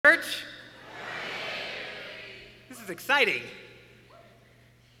Church? This is exciting.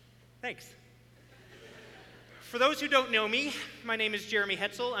 Thanks. For those who don't know me, my name is Jeremy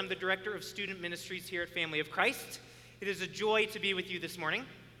Hetzel. I'm the Director of Student Ministries here at Family of Christ. It is a joy to be with you this morning.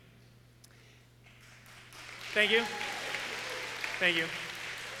 Thank you. Thank you.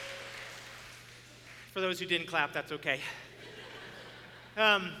 For those who didn't clap, that's okay.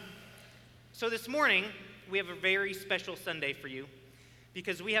 So this morning, we have a very special Sunday for you,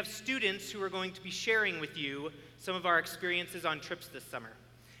 because we have students who are going to be sharing with you some of our experiences on trips this summer.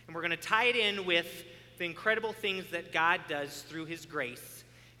 And we're going to tie it in with the incredible things that God does through His grace,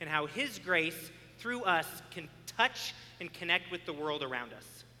 and how His grace through us can touch and connect with the world around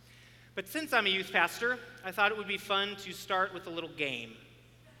us. But since I'm a youth pastor, I thought it would be fun to start with a little game.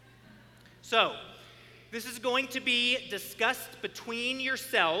 So, this is going to be discussed between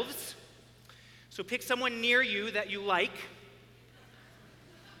yourselves. So pick someone near you that you like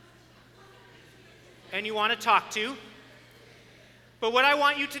and you want to talk to. But what I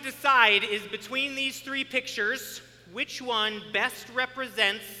want you to decide is, between these three pictures, which one best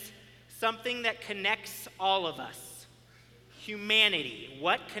represents something that connects all of us? Humanity.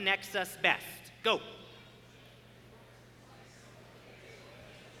 What connects us best? Go.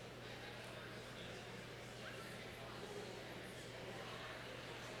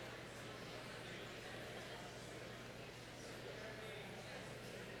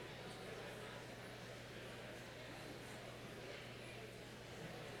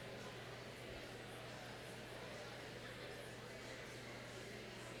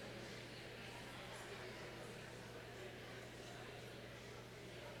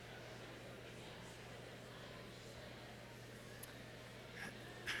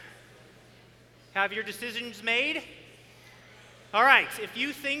 Have your decisions made? All right, if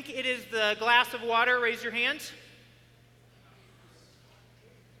you think it is the glass of water, raise your hand.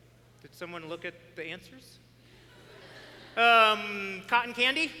 Did someone look at the answers? Cotton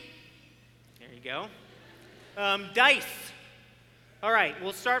candy? There you go. Dice. All right,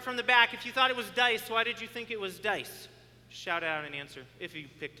 we'll start from the back. If you thought it was dice, why did you think it was dice? Shout out an answer if you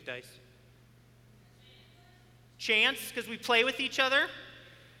picked dice. Chance, because we play with each other.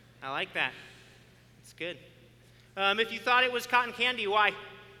 I like that. It's good. If you thought it was cotton candy, why?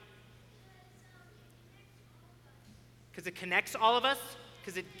 Because it connects all of us?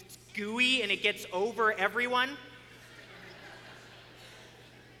 Because it's gooey and it gets over everyone?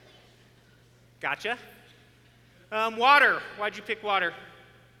 Gotcha. Water. Why'd you pick water?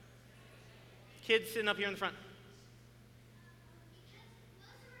 Kids sitting up here in the front.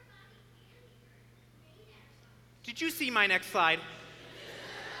 Did you see my next slide?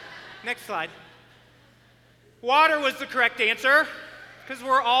 Next slide. Water was the correct answer, because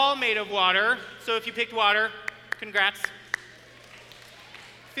we're all made of water. So if you picked water, congrats.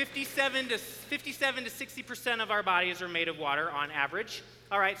 57 to 60% of our bodies are made of water on average.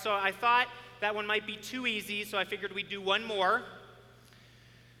 All right, so I thought that one might be too easy, so I figured we'd do one more.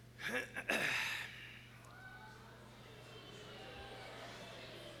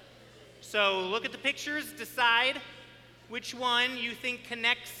 So look at the pictures, decide which one you think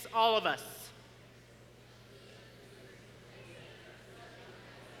connects all of us.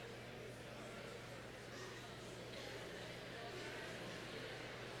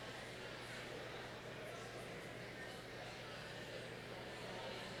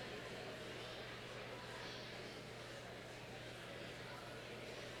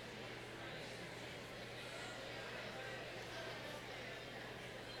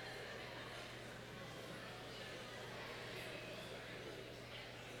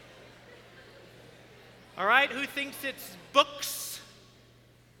 All right, who thinks it's books?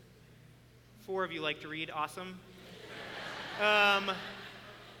 4 of you like to read, awesome.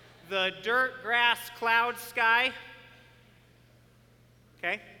 The dirt, grass, cloud, sky.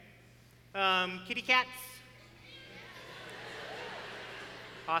 Okay. Kitty cats.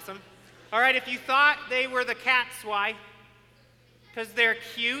 Awesome. All right, if you thought they were the cats, why? Because they're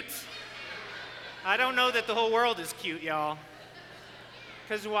cute. I don't know that the whole world is cute, y'all.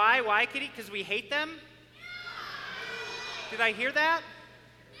 Because why? Why, kitty? Because we hate them? Did I hear that?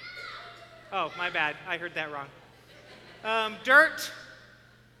 Oh, my bad. I heard that wrong. Dirt.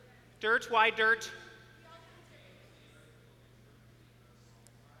 Dirt. Why dirt?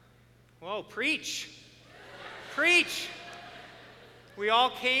 Whoa, preach. Preach. We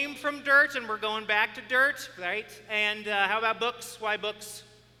all came from dirt, and we're going back to dirt, right? And how about books? Why books?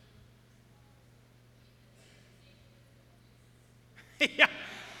 Yeah,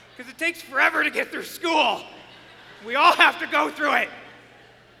 because it takes forever to get through school. We all have to go through it.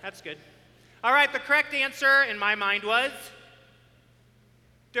 That's good. All right, the correct answer in my mind was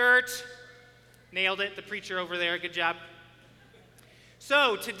Dirt. Nailed it, the preacher over there, good job.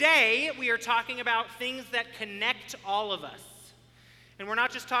 So today we are talking about things that connect all of us. And we're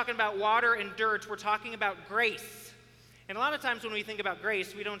not just talking about water and dirt, we're talking about grace. And a lot of times when we think about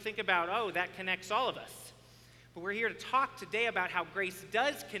grace, we don't think about, oh, that connects all of us. But we're here to talk today about how grace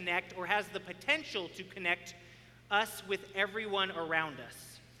does connect or has the potential to connect us with everyone around us.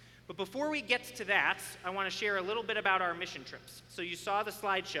 But before we get to that, I want to share a little bit about our mission trips. So you saw the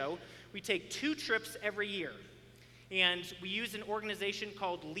slideshow. We take 2 trips every year, and we use an organization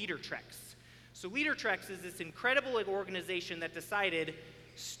called LeaderTreks. So LeaderTreks is this incredible organization that decided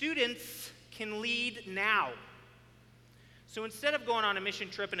students can lead now. So instead of going on a mission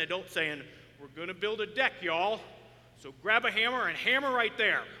trip and adults saying, we're going to build a deck, y'all, so grab a hammer and hammer right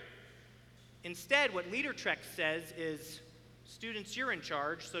there. Instead, what LeaderTreks says is, students, you're in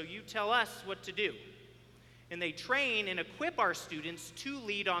charge, so you tell us what to do. And they train and equip our students to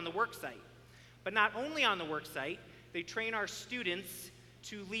lead on the work site. But not only on the work site, they train our students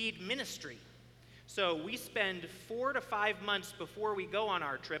to lead ministry. So we spend 4 to 5 months before we go on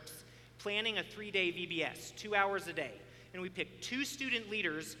our trips planning a 3-day VBS, 2 hours a day. And we pick 2 student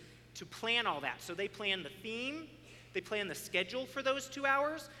leaders to plan all that. So they plan the theme, they plan the schedule for those 2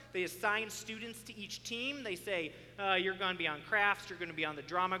 hours, they assign students to each team. They say, you're going to be on crafts, you're going to be on the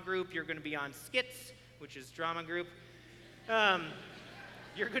drama group, you're going to be on skits, which is drama group.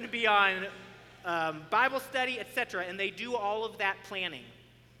 You're going to be on Bible study, etc. And they do all of that planning.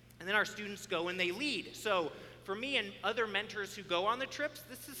 And then our students go and they lead. So for me and other mentors who go on the trips,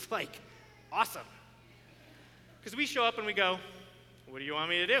 this is like awesome. Because we show up and we go, what do you want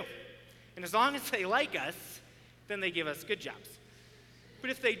me to do? And as long as they like us, then they give us good jobs. But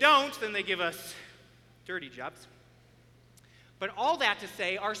if they don't, then they give us dirty jobs. But all that to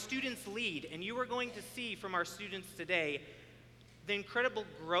say, our students lead, and you are going to see from our students today the incredible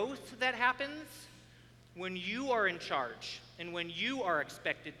growth that happens when you are in charge and when you are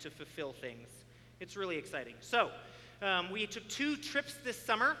expected to fulfill things. It's really exciting. So, we took 2 trips this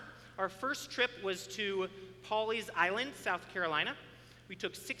summer. Our first trip was to Pawleys Island, South Carolina. We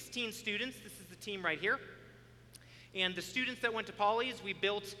took 16 students. This is the team right here. And the students that went to Pawleys, we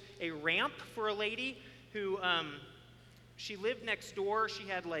built a ramp for a lady who, she lived next door. She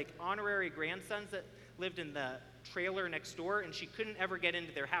had like honorary grandsons that lived in the trailer next door, and she couldn't ever get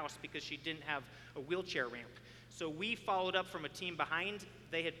into their house because she didn't have a wheelchair ramp. So we followed up from a team behind.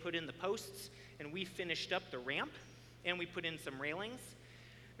 They had put in the posts, and we finished up the ramp, and we put in some railings.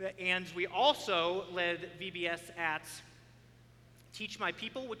 And we also led VBS at Teach My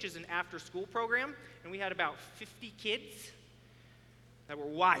People, which is an after-school program, and we had about 50 kids that were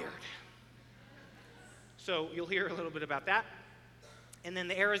wired. So you'll hear a little bit about that. And then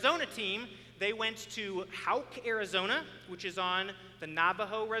the Arizona team, they went to Houck, Arizona, which is on the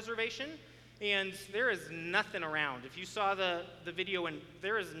Navajo reservation, and there is nothing around. If you saw the video, and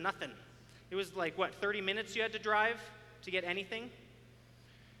there is nothing. It was like, 30 minutes you had to drive to get anything?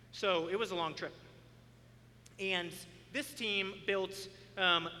 So it was a long trip. And this team built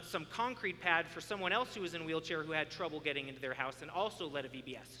some concrete pad for someone else who was in a wheelchair who had trouble getting into their house, and also led a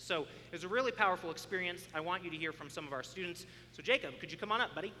VBS. So it was a really powerful experience. I want you to hear from some of our students. So Jacob, could you come on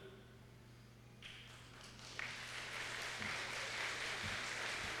up, buddy?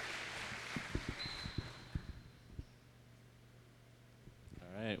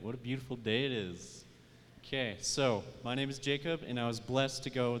 All right, what a beautiful day it is. Okay, so my name is Jacob, and I was blessed to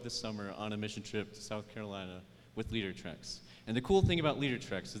go this summer on a mission trip to South Carolina with LeaderTreks. And the cool thing about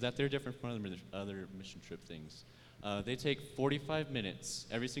LeaderTreks is that they're different from other mission trip things. They take 45 minutes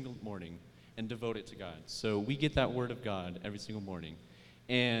every single morning and devote it to God. So we get that word of God every single morning.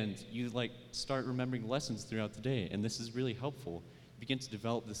 And you start remembering lessons throughout the day, and this is really helpful. You begin to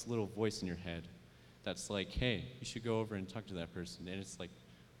develop this little voice in your head that's like, hey, you should go over and talk to that person. And it's like,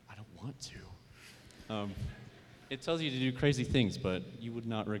 I don't want to. It tells you to do crazy things, but you would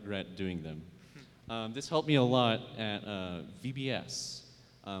not regret doing them. This helped me a lot at VBS.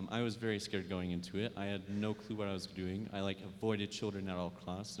 I was very scared going into it. I had no clue what I was doing. I avoided children at all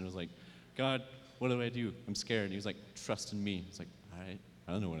costs, and I was like, God, what do I do? I'm scared. And he was like, trust in me. It's like, all right,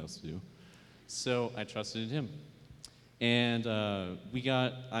 I don't know what else to do. So I trusted in him. And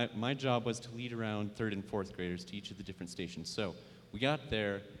my job was to lead around 3rd and 4th graders to each of the different stations. So we got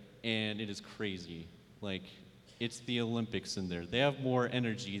there, and it is crazy. It's the Olympics in there. They have more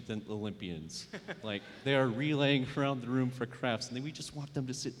energy than Olympians. They are relaying around the room for crafts, and we just want them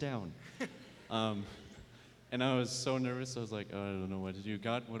to sit down. And I was so nervous. I was like, oh, I don't know what to do.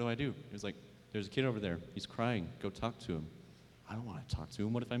 God, what do I do? He was like, there's a kid over there. He's crying. Go talk to him. I don't want to talk to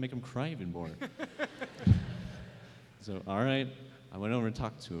him. What if I make him cry even more? So, all right. I went over and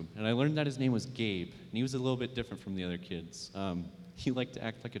talked to him, and I learned that his name was Gabe, and he was a little bit different from the other kids. He liked to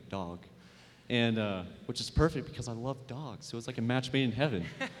act like a dog, and which is perfect because I love dogs. So it was like a match made in heaven.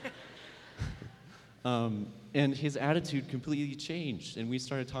 And his attitude completely changed, and we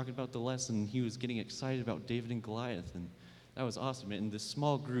started talking about the lesson. He was getting excited about David and Goliath, and that was awesome. And this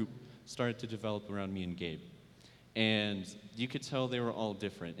small group started to develop around me and Gabe. And you could tell they were all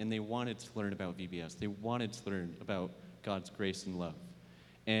different, and they wanted to learn about VBS. They wanted to learn about God's grace and love.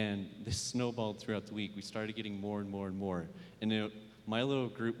 And this snowballed throughout the week. We started getting more and more and more. And my little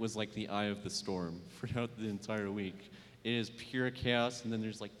group was like the eye of the storm throughout the entire week. It is pure chaos, and then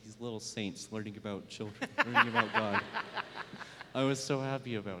there's like these little saints learning about children, learning about God. I was so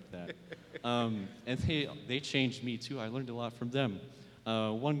happy about that. And they changed me too. I learned a lot from them.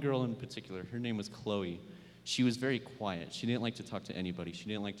 One girl in particular, her name was Chloe. She was very quiet. She didn't like to talk to anybody. She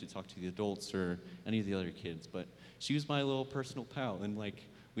didn't like to talk to the adults or any of the other kids, but she was my little personal pal, and like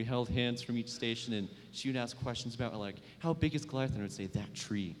we held hands from each station, and she would ask questions about like, how big is Goliath? And I would say, that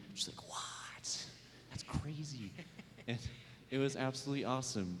tree. She's like, what? That's crazy. And it was absolutely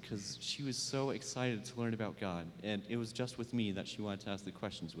awesome because she was so excited to learn about God, and it was just with me that she wanted to ask the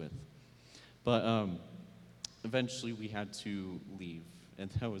questions with. But eventually we had to leave,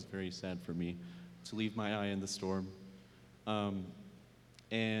 and that was very sad for me, to leave my eye in the storm.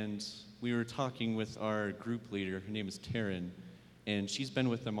 And we were talking with our group leader. Her name is Taryn, and she's been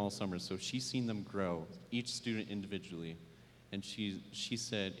with them all summer, so she's seen them grow, each student individually. And she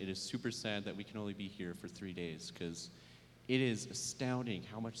said, it is super sad that we can only be here for 3 days, because it is astounding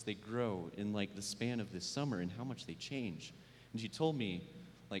how much they grow in like the span of this summer and how much they change. And she told me,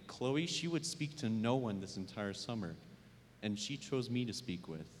 like Chloe, she would speak to no one this entire summer, and she chose me to speak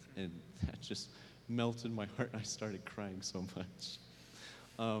with, and that just melted my heart. I started crying so much.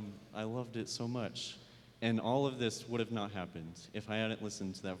 I loved it so much. And all of this would have not happened if I hadn't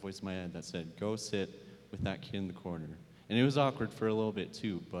listened to that voice in my head that said, go sit with that kid in the corner. And it was awkward for a little bit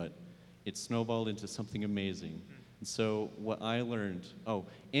too, but it snowballed into something amazing. And so what I learned,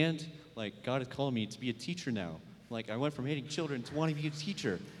 and like God has called me to be a teacher now. Like I went from hating children to wanting to be a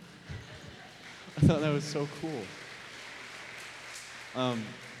teacher. I thought that was so cool.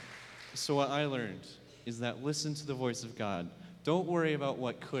 So what I learned is that listen to the voice of God. Don't worry about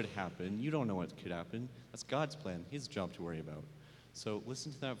what could happen. You don't know what could happen. That's God's plan, his job to worry about. So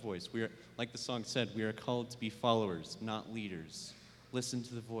listen to that voice. We are, like the song said, we are called to be followers, not leaders. Listen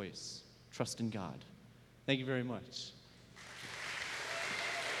to the voice. Trust in God. Thank you very much.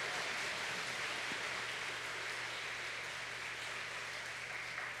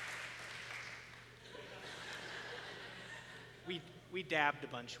 We dabbed a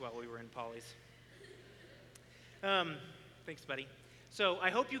bunch while we were in Polly's. Thanks, buddy. So I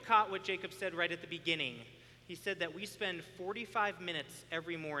hope you caught what Jacob said right at the beginning. He said that we spend 45 minutes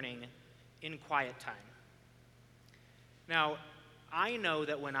every morning in quiet time. Now, I know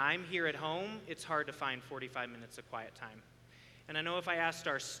that when I'm here at home, it's hard to find 45 minutes of quiet time. And I know if I asked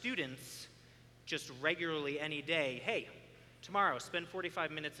our students just regularly any day, hey, tomorrow, spend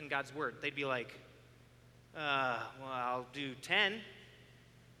 45 minutes in God's Word, they'd be like, well, I'll do 10.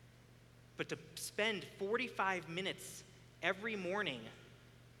 But to spend 45 minutes every morning,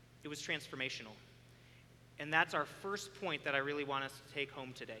 it was transformational. And that's our first point that I really want us to take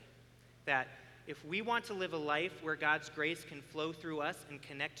home today. That if we want to live a life where God's grace can flow through us and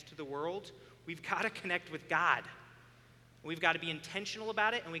connect to the world, we've got to connect with God. We've got to be intentional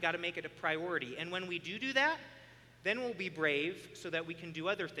about it, and we've got to make it a priority. And when we do that, then we'll be brave so that we can do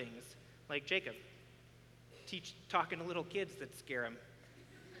other things, like Jacob. Talking to little kids that scare him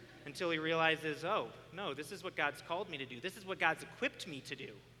until he realizes, oh, no, this is what God's called me to do. This is what God's equipped me to do.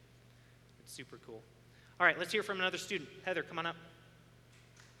 It's super cool. All right, let's hear from another student. Heather, come on up.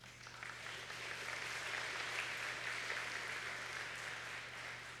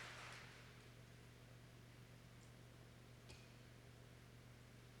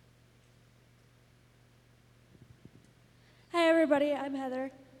 Hi, everybody. I'm Heather.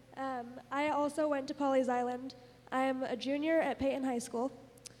 I also went to Pawleys Island. I'm a junior at Peyton High School.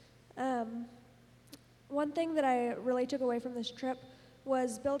 One thing that I really took away from this trip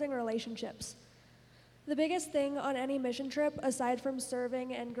was building relationships. The biggest thing on any mission trip, aside from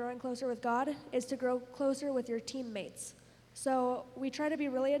serving and growing closer with God, is to grow closer with your teammates. So we try to be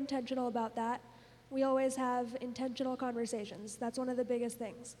really intentional about that. We always have intentional conversations. That's one of the biggest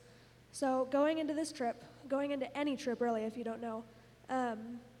things. So going into this trip, going into any trip really if you don't know,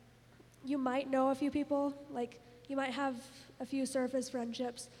 you might know a few people, like you might have a few surface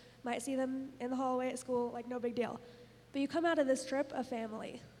friendships, might see them in the hallway at school, like no big deal. But you come out of this trip a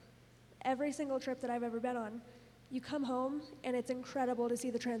family. Every single trip that I've ever been on, you come home, and it's incredible to see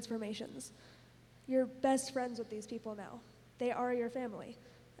the transformations. You're best friends with these people now. They are your family.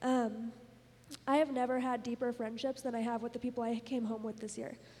 I have never had deeper friendships than I have with the people I came home with this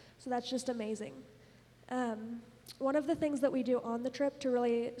year. So that's just amazing. One of the things that we do on the trip to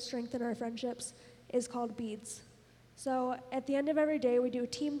really strengthen our friendships is called beads. So at the end of every day, we do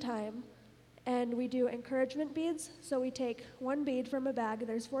team time, and we do encouragement beads. So we take one bead from a bag,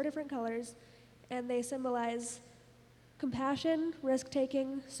 there's 4 different colors, and they symbolize compassion,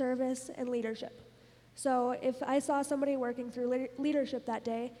 risk-taking, service, and leadership. So if I saw somebody working through leadership that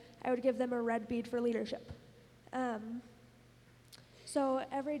day, I would give them a red bead for leadership. So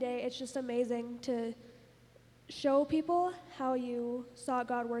every day, it's just amazing to show people how you saw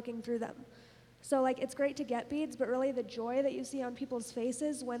God working through them. So it's great to get beads, but really the joy that you see on people's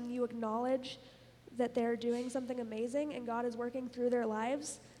faces when you acknowledge that they're doing something amazing and God is working through their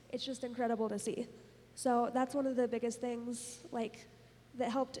lives, it's just incredible to see. So that's one of the biggest things that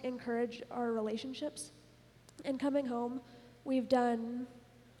helped encourage our relationships. And coming home, we've gone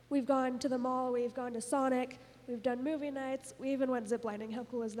to the mall, we've gone to Sonic, we've done movie nights, we even went ziplining. How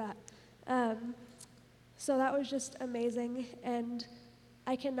cool is that? So that was just amazing, and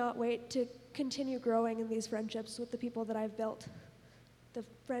I cannot wait to continue growing in these friendships with the people that I've built, the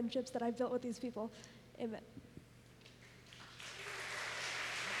friendships that I've built with these people. Amen.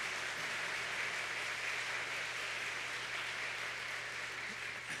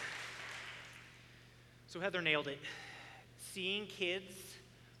 So Heather nailed it. Seeing kids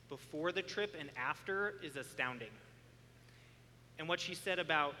before the trip and after is astounding. And what she said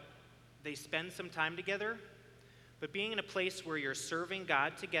about they spend some time together, but being in a place where you're serving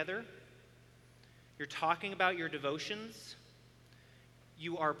God together, you're talking about your devotions,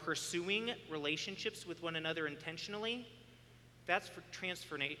 you are pursuing relationships with one another intentionally, that's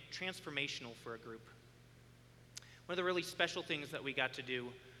transformational for a group. One of the really special things that we got to do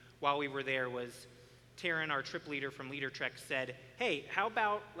while we were there was Taryn, our trip leader from Leader Trek, said, hey, how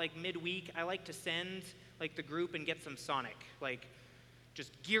about midweek, I like to send the group and get some Sonic.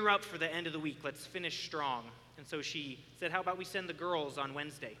 Just gear up for the end of the week. Let's finish strong. And so she said, how about we send the girls on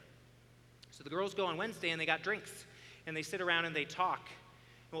Wednesday? So the girls go on Wednesday and they got drinks. And they sit around and they talk.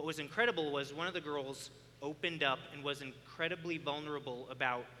 And what was incredible was one of the girls opened up and was incredibly vulnerable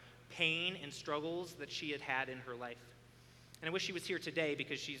about pain and struggles that she had had in her life. And I wish she was here today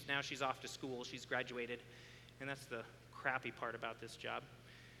because she's off to school. She's graduated. And that's the crappy part about this job.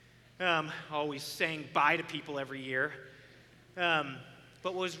 Always saying bye to people every year.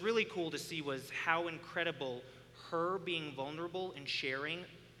 But what was really cool to see was how incredible her being vulnerable and sharing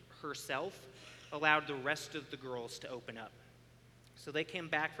herself allowed the rest of the girls to open up. So they came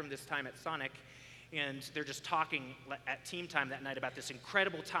back from this time at Sonic, and they're just talking at team time that night about this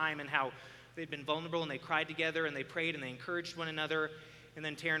incredible time and how they'd been vulnerable, and they cried together, and they prayed, and they encouraged one another. And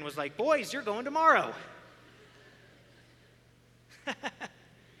then Taryn was like, boys, you're going tomorrow.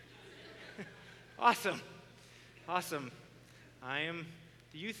 Awesome. I am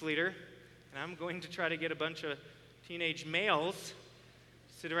the youth leader, and I'm going to try to get a bunch of teenage males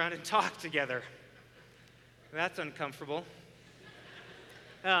to sit around and talk together. That's uncomfortable.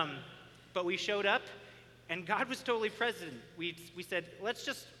 But we showed up, and God was totally present. We said, what's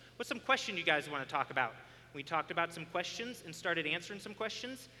some question you guys want to talk about? We talked about some questions and started answering some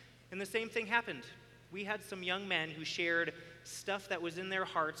questions, and the same thing happened. We had some young men who shared stuff that was in their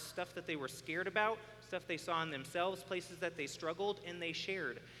hearts, stuff that they were scared about, stuff they saw in themselves, places that they struggled, and they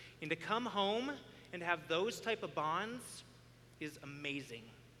shared. And to come home and have those type of bonds is amazing.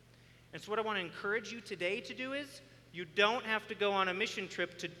 And so what I want to encourage you today to do is, you don't have to go on a mission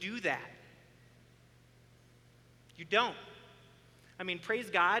trip to do that. You don't. I mean, praise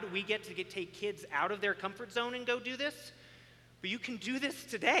God, we get to take kids out of their comfort zone and go do this, but you can do this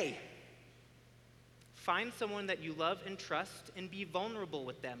today. Find someone that you love and trust and be vulnerable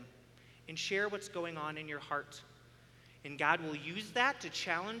with them and share what's going on in your heart. And God will use that to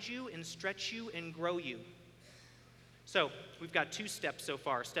challenge you and stretch you and grow you. So we've got 2 steps so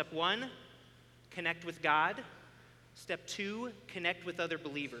far. Step 1, connect with God. Step 2, connect with other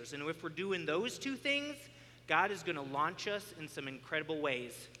believers. And if we're doing those 2 things, God is going to launch us in some incredible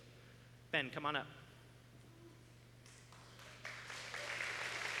ways. Ben, come on up.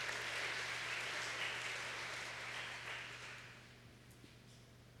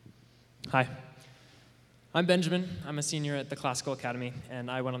 Hi, I'm Benjamin. I'm a senior at the Classical Academy,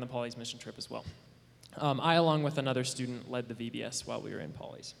 and I went on the Polly's mission trip as well. I, along with another student, led the VBS while we were in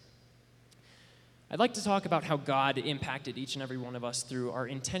Polly's. I'd like to talk about how God impacted each and every one of us through our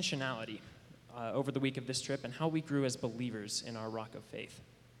intentionality over the week of this trip and how we grew as believers in our rock of faith.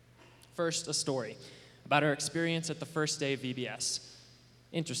 First, a story. about our experience at the first day of VBS.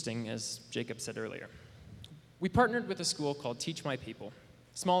 Interesting, as Jacob said earlier. We partnered with a school called Teach My People,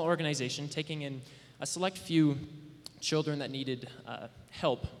 a small organization taking in a select few children that needed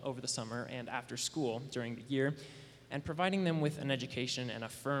help over the summer and after school during the year, and providing them with an education and a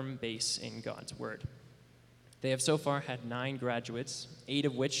firm base in God's Word. They have so far had 9 graduates, 8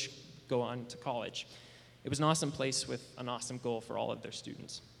 of which go on to college. It was an awesome place with an awesome goal for all of their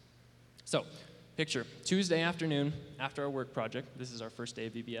students. So, picture Tuesday afternoon after our work project. This is our first day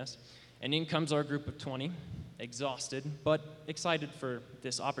of VBS. And in comes our group of 20, exhausted, but excited for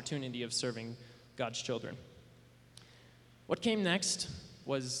this opportunity of serving God's children. What came next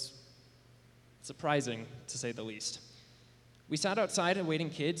was surprising, to say the least. We sat outside awaiting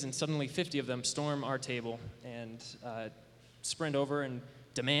kids, and suddenly 50 of them storm our table and sprint over and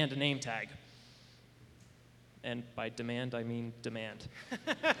demand a name tag. And by demand, I mean demand.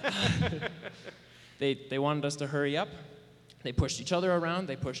 They wanted us to hurry up. They pushed each other around.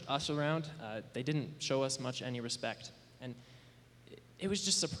 They pushed us around. They didn't show us much any respect. And it was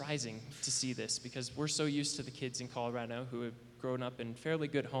just surprising to see this because we're so used to the kids in Colorado who have grown up in fairly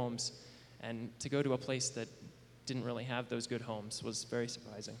good homes, and to go to a place that didn't really have those good homes was very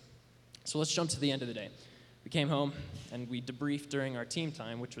surprising. So let's jump to the end of the day. We came home and we debriefed during our team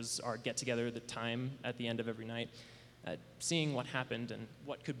time, which was our get-together, the time at the end of every night, seeing what happened and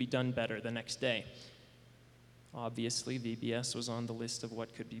what could be done better the next day. Obviously, VBS was on the list of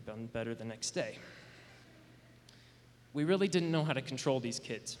what could be done better the next day. We really didn't know how to control these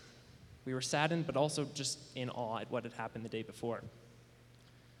kids. We were saddened, but also just in awe at what had happened the day before.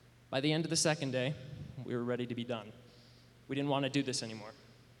 By the end of the second day, we were ready to be done. We didn't want to do this anymore.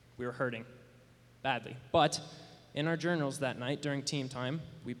 We were hurting badly. But in our journals that night during team time,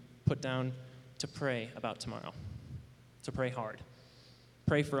 we put down to pray about tomorrow, to pray hard.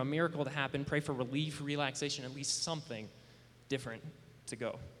 Pray for a miracle to happen, pray for relief, relaxation, at least something different to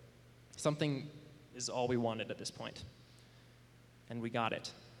go. Something is all we wanted at this point. And we got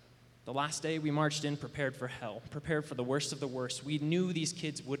it. The last day we marched in prepared for hell, prepared for the worst of the worst. We knew these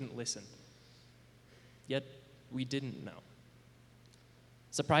kids wouldn't listen. Yet we didn't know.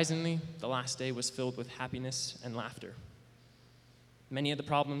 Surprisingly, the last day was filled with happiness and laughter. Many of the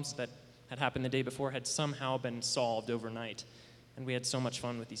problems that had happened the day before had somehow been solved overnight, and we had so much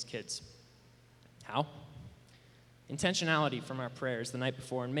fun with these kids. How? Intentionality from our prayers the night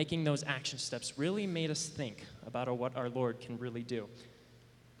before and making those action steps really made us think about what our Lord can really do.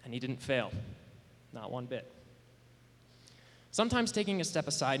 And he didn't fail, not one bit. Sometimes taking a step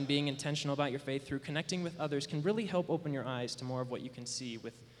aside and being intentional about your faith through connecting with others can really help open your eyes to more of what you can see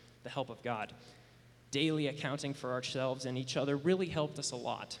with the help of God. Daily accounting for ourselves and each other really helped us a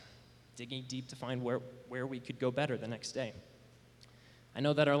lot, digging deep to find where we could go better the next day. I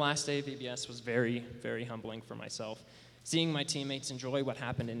know that our last day of VBS was very, very humbling for myself, seeing my teammates enjoy what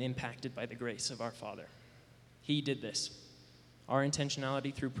happened and impacted by the grace of our Father. He did this. Our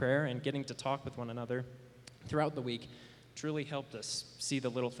intentionality through prayer and getting to talk with one another throughout the week truly helped us see the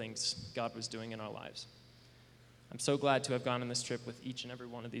little things God was doing in our lives. I'm so glad to have gone on this trip with each and every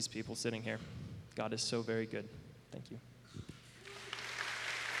one of these people sitting here. God is so very good. Thank you.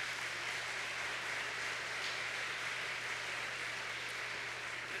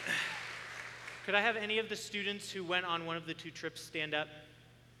 Could I have any of the students who went on one of the 2 trips stand up?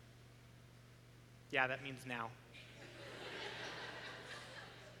 Yeah, that means now.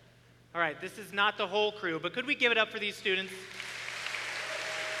 All right, this is not the whole crew, but could we give it up for these students?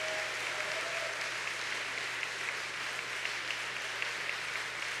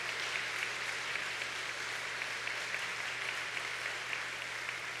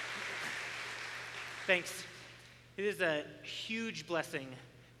 Thanks. It is a huge blessing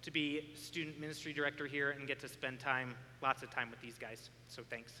to be student ministry director here and get to spend lots of time with these guys. So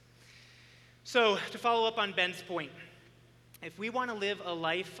thanks. So to follow up on Ben's point, if we want to live a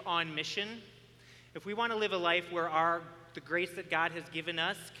life on mission, if we want to live a life where the grace that God has given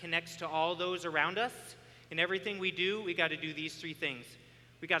us connects to all those around us, in everything we do, we got to do these 3 things.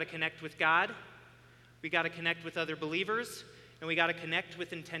 We got to connect with God, we got to connect with other believers, and we got to connect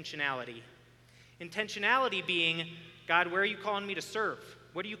with intentionality. Intentionality being, God, where are you calling me to serve?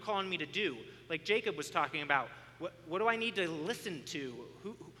 What are you calling me to do? Like Jacob was talking about, what do I need to listen to?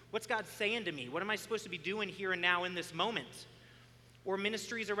 What's God saying to me? What am I supposed to be doing here and now in this moment? Or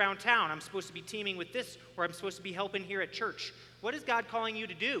ministries around town. I'm supposed to be teaming with this, or I'm supposed to be helping here at church. What is God calling you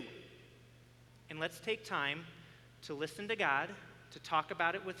to do? And let's take time to listen to God, to talk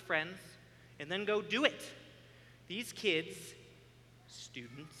about it with friends, and then go do it. These kids,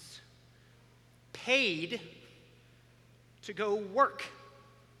 students, paid to go work.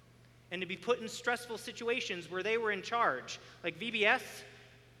 and to be put in stressful situations where they were in charge. Like VBS,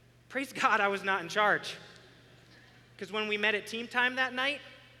 praise God I was not in charge. Because when we met at team time that night,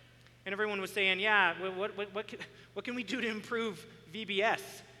 and everyone was saying, yeah, what can we do to improve VBS?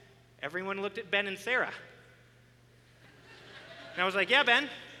 Everyone looked at Ben and Sarah. And I was like, yeah, Ben,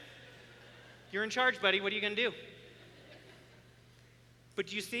 you're in charge, buddy. What are you going to do?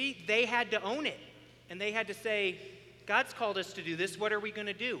 But you see, they had to own it. And they had to say, God's called us to do this. What are we going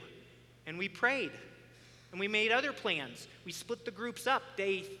to do? And we prayed. And we made other plans. We split the groups up.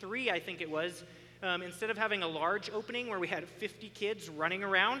 Day 3, I think it was. Instead of having a large opening where we had 50 kids running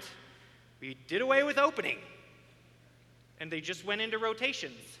around, we did away with opening. And they just went into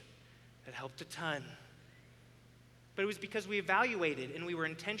rotations. That helped a ton. But it was because we evaluated and we were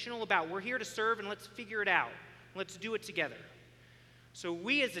intentional about we're here to serve and let's figure it out. Let's do it together. So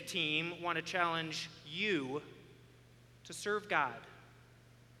we as a team want to challenge you to serve God.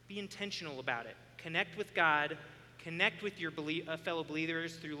 Be intentional about it. Connect with God. Connect with your fellow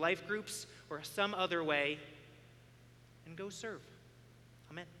believers through life groups or some other way. And go serve.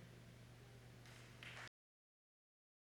 Amen.